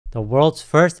the world's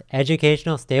first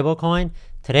educational stablecoin.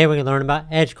 Today we're going to learn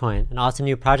about Edgecoin, an awesome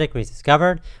new project we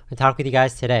discovered. We'll talk with you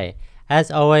guys today.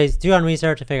 As always, do your own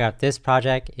research to figure out if this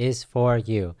project is for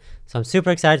you. So I'm super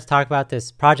excited to talk about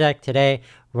this project today.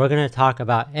 We're going to talk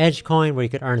about Edgecoin, where you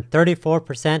could earn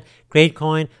 34%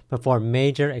 Gradecoin before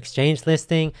major exchange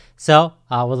listing. So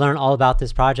we'll learn all about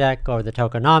this project, go over the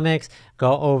tokenomics,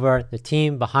 go over the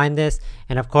team behind this,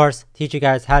 and of course, teach you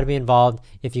guys how to be involved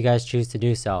if you guys choose to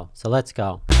do so. So let's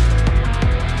go.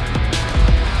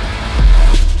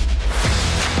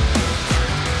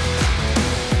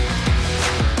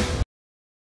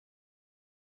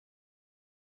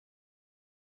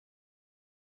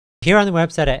 Here on the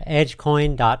website at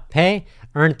edgecoin.pay,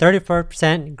 earn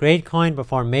 34% Gradecoin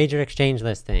before major exchange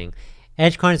listing.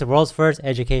 Edgecoin is the world's first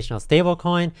educational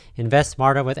stablecoin. Invest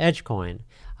smarter with Edgecoin.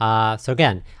 So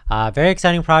again, very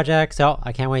exciting project. So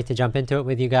I can't wait to jump into it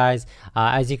with you guys.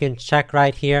 As you can check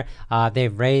right here,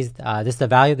 they've raised, this is the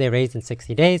value they raised in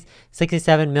 60 days,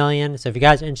 67 million. So if you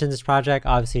guys are interested in this project,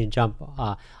 obviously jump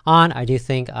on. I do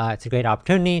think it's a great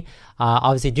opportunity.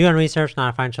 Obviously do your own research,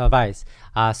 not a financial advice.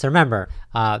 So remember,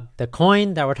 the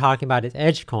coin that we're talking about is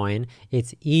Edgecoin.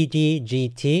 It's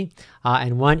EDGT,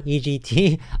 and 1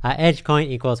 EGT, Edgecoin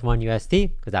equals 1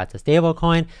 USD, because that's a stable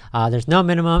coin. There's no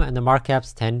minimum, and the market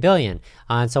cap's 10 billion.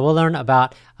 And so we'll learn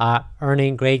about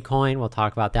earning Gradecoin. We'll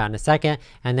talk about that in a second,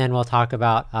 and then we'll talk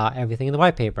about everything in the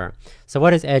white paper. So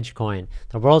what is Edgecoin?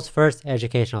 The world's first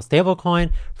educational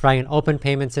stablecoin, providing an open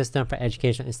payment system for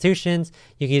educational institutions.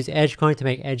 You can use Edgecoin to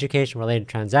make education-related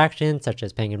transactions, such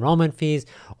as paying enrollment fees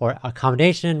or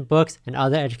accommodation, books, and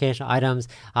other educational items.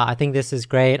 I think this is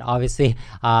great. Obviously,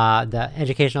 the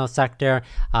educational sector,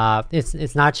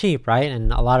 it's not cheap, right?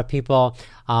 And a lot of people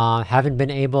haven't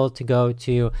been able to go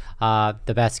to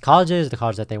the best colleges, the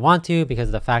colleges that they want to, because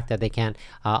of the fact that they can't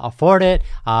afford it.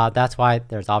 That's why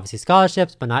there's obviously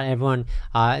scholarships, but not everyone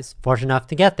is fortunate enough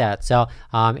to get that. So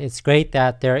it's great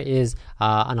that there is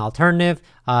an alternative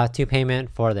to payment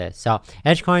for this. So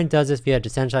Edgecoin does this via a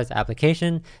decentralized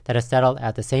application that is settled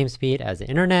at the same speed as the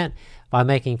internet, by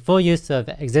making full use of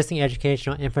existing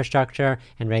educational infrastructure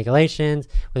and regulations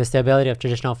with the stability of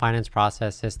traditional finance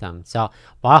process systems. So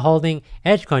while holding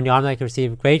Edgecoin, you automatically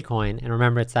receive Gradecoin, and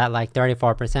remember, it's at like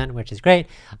 34%, which is great,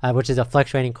 which is a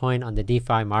fluctuating coin on the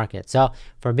DeFi market. So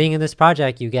for being in this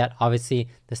project, you get obviously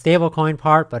the stable coin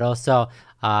part, but also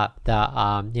the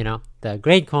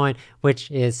Gradecoin, which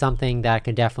is something that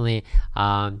could definitely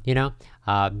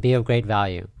be of great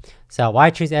value. So why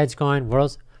choose Edgecoin?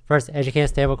 World's first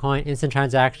educational stablecoin, instant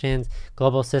transactions,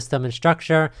 global system and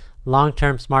structure,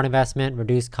 long-term smart investment,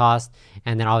 reduced cost,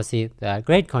 and then obviously the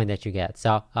Gradecoin that you get.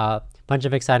 So a bunch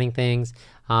of exciting things.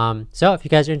 So if you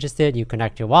guys are interested, you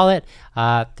connect your wallet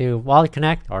through Wallet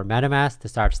Connect or MetaMask to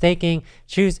start staking.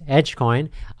 Choose Edgecoin.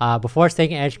 Before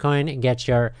staking Edgecoin, get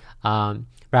your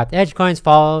wrapped Edgecoins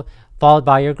followed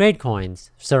by your Gradecoins.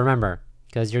 So remember,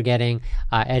 because you're getting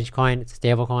Edgecoin, it's a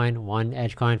stable coin, 1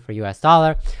 Edgecoin for US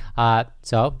dollar.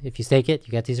 So if you stake it,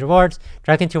 you get these rewards.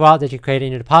 Drag into your wallet that you created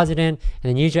and you deposit in, and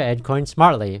then use your Edgecoin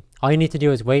smartly. All you need to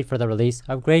do is wait for the release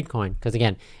of Gradecoin, because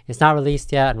again, it's not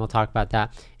released yet, and we'll talk about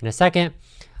that in a second.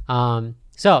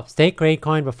 So stake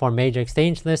Gradecoin before major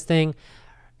exchange listing.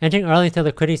 Entering early into the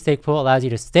Liquidity Staking Pool allows you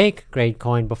to stake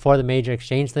Gradecoin before the major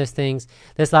exchange listings.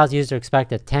 This allows users to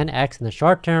expect a 10x in the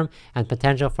short term and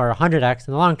potential for 100x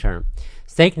in the long term.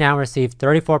 Stake now receive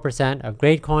 34% of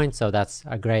Gradecoin, so that's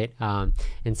a great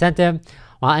incentive.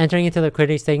 While entering into the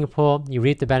Liquidity Staking Pool, you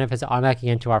reap the benefits of automatically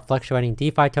into our fluctuating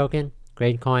DeFi token,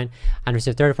 Gradecoin, and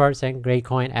receive 34%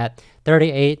 Gradecoin at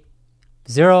 0.38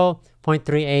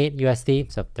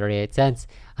 USD, so 38 cents.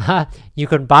 You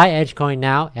could buy Edgecoin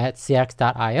now at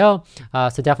cx.io,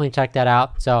 so definitely check that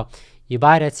out. So you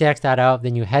buy it at cx.io,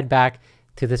 then you head back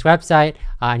to this website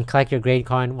and collect your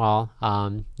Gradecoin while,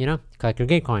 collect your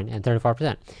Gradecoin and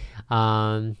 34%.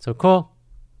 So cool.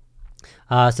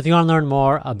 So if you want to learn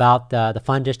more about the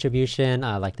fund distribution,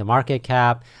 like the market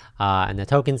cap and the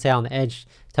token sale on the Edge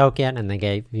token, and they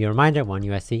gave you a reminder, 1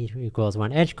 USD equals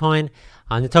 1 Edgecoin.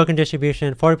 On the token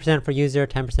distribution, 40% for user,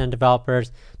 10%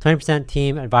 developers, 20%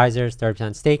 team, advisors,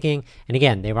 30% staking. And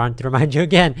again, they want to remind you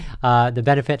again, the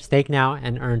benefit, stake now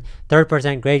and earn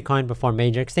 30% Gradecoin before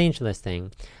major exchange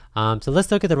listing. So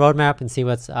let's look at the roadmap and see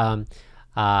what's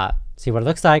see what it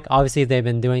looks like. Obviously, they've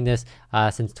been doing this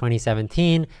since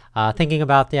 2017, thinking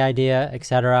about the idea,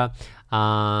 etc.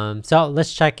 So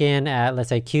let's check in at, let's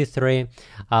say, Q3.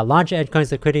 Launch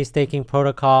Edgecoin's liquidity staking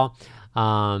protocol,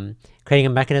 creating a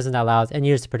mechanism that allows end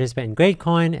users to participate in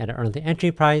Gradecoin at an early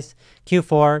entry price.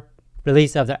 Q4,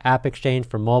 release of their app exchange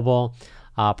for mobile,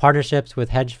 partnerships with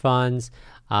hedge funds,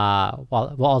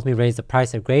 will ultimately raise the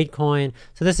price of Gradecoin.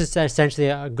 So this is essentially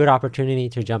a good opportunity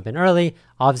to jump in early,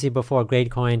 obviously before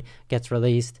Gradecoin gets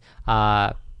released.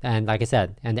 And like I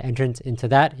said, and the entrance into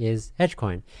that is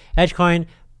Edgecoin. Edgecoin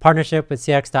partnership with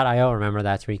CX.io. Remember,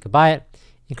 that's where you could buy it.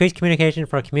 Increased communication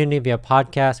for a community via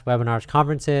podcasts, webinars,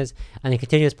 conferences, and then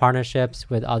continuous partnerships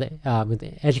with other with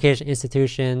education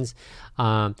institutions.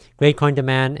 Gradecoin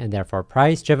demand and therefore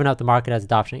price driven up the market as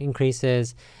adoption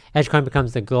increases. Edgecoin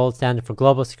becomes the gold standard for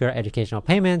global secure educational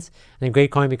payments, and then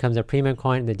Gradecoin becomes a premium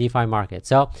coin in the DeFi market.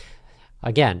 So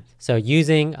again,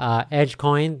 using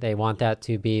Edgecoin, they want that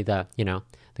to be the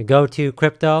the go-to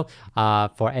crypto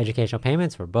for educational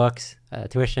payments, for books,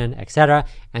 tuition, etc.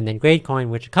 And then Gradecoin,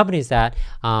 which accompanies that,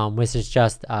 which is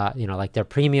just like their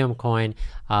premium coin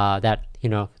that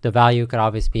the value could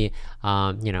obviously be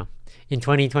in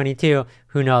 2022,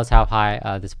 who knows how high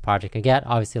this project could get.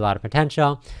 Obviously a lot of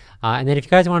potential. And then if you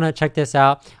guys want to check this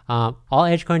out, all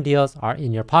Edgecoin deals are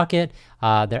in your pocket.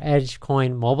 Their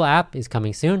Edgecoin mobile app is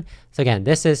coming soon. So again,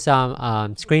 this is some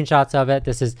screenshots of it.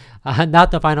 This is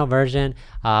not the final version,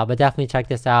 but definitely check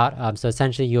this out. So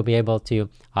essentially you'll be able to,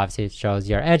 obviously it shows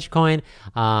your Edgecoin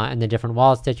and the different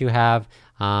wallets that you have.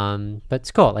 But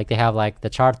it's cool. Like they have like the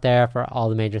chart there for all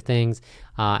the major things,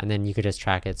 and then you could just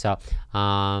track it. So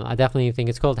I definitely think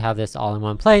it's cool to have this all in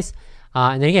one place.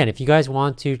 And then again, if you guys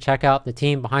want to check out the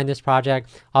team behind this project,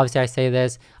 obviously I say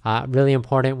this, really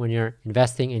important when you're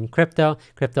investing in crypto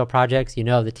projects,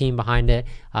 the team behind it.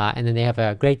 And then they have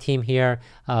a great team here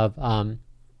of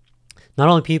not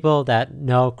only people that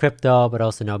know crypto, but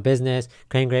also know business,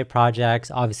 creating great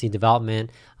projects, obviously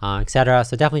development, etc.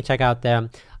 So definitely check out them.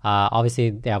 Obviously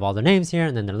they have all their names here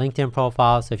and then their LinkedIn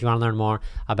profile. So if you want to learn more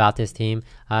about this team,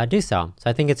 do so. So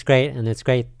I think it's great. And it's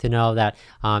great to know that,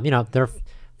 they're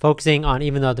focusing on,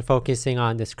 even though they're focusing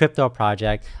on this crypto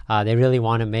project, they really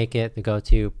want to make it the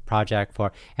go-to project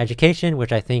for education,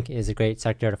 which I think is a great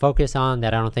sector to focus on,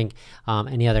 that I don't think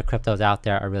any other cryptos out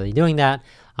there are really doing that.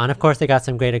 And of course, they got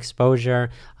some great exposure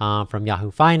from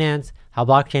Yahoo Finance, how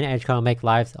blockchain and Edgecoin make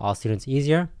lives of all students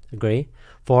easier. Agree.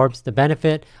 Forbes, the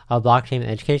benefit of blockchain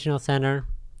and educational sector.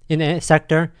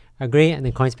 Agree. And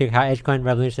then CoinSpeak, how Edgecoin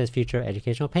revolutionizes future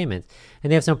educational payments.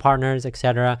 And they have some partners,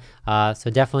 etc.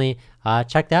 So definitely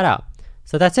check that out.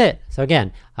 So that's it. So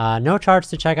again, no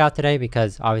charts to check out today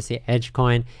because obviously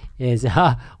Edgecoin is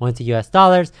went to US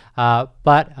dollars.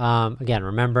 But again,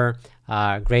 remember,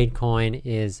 Gradecoin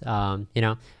is,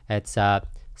 it's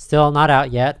still not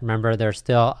out yet. Remember, they're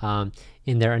still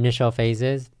in their initial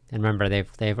phases. And remember,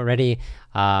 they've already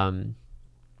gotten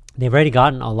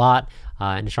a lot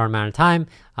in a short amount of time.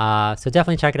 So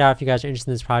definitely check it out if you guys are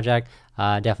interested in this project.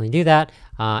 Definitely do that.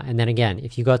 And then again,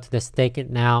 if you go to the Stake It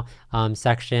Now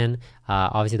section,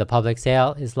 obviously the public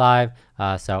sale is live.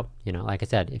 So, like I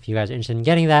said, if you guys are interested in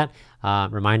getting that,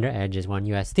 reminder, Edge is $1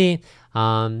 USD.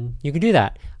 You can do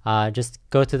that. Just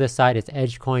go to this site. It's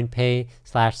Edgecoin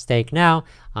Pay/Stake Now.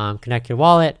 Connect your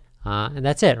wallet. And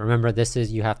that's it. Remember,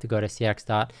 you have to go to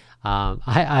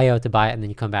CX.io to buy it, and then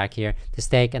you come back here to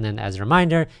stake. And then as a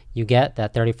reminder, you get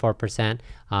that 34%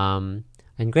 in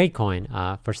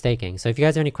Gradecoin for staking. So if you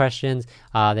guys have any questions,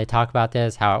 they talk about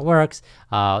this, how it works,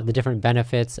 the different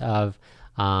benefits of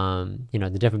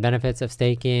the different benefits of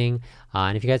staking.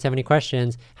 And if you guys have any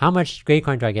questions, how much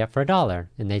Gradecoin do I get for $1?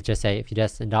 And they just say, if you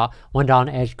just $1 in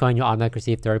Edgecoin, you'll automatically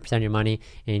receive 30% of your money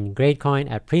in Gradecoin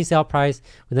at pre-sale price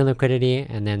within liquidity.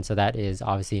 And then, so that is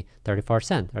obviously 34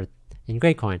 cents or in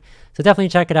Gradecoin. So definitely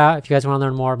check it out. If you guys want to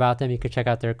learn more about them, you can check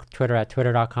out their Twitter at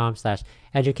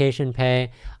twitter.com/educationpay.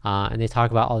 And they talk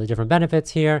about all the different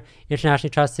benefits here: internationally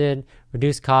trusted,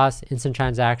 reduced costs, instant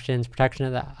transactions, protection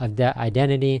of the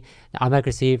identity, the automatic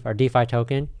receive our DeFi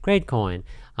token, Gradecoin,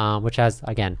 which has,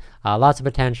 again, lots of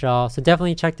potential. So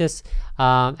definitely check this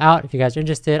out if you guys are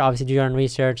interested. Obviously do your own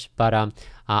research, but I'm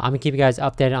going to keep you guys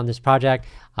updated on this project.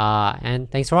 And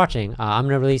thanks for watching. I'm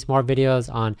going to release more videos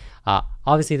on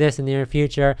obviously this in the near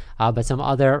future, but some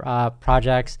other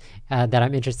projects that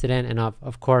I'm interested in, and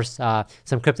of course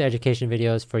some crypto education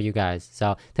videos for you guys.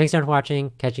 So thanks for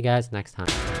watching. Catch you guys next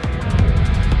time.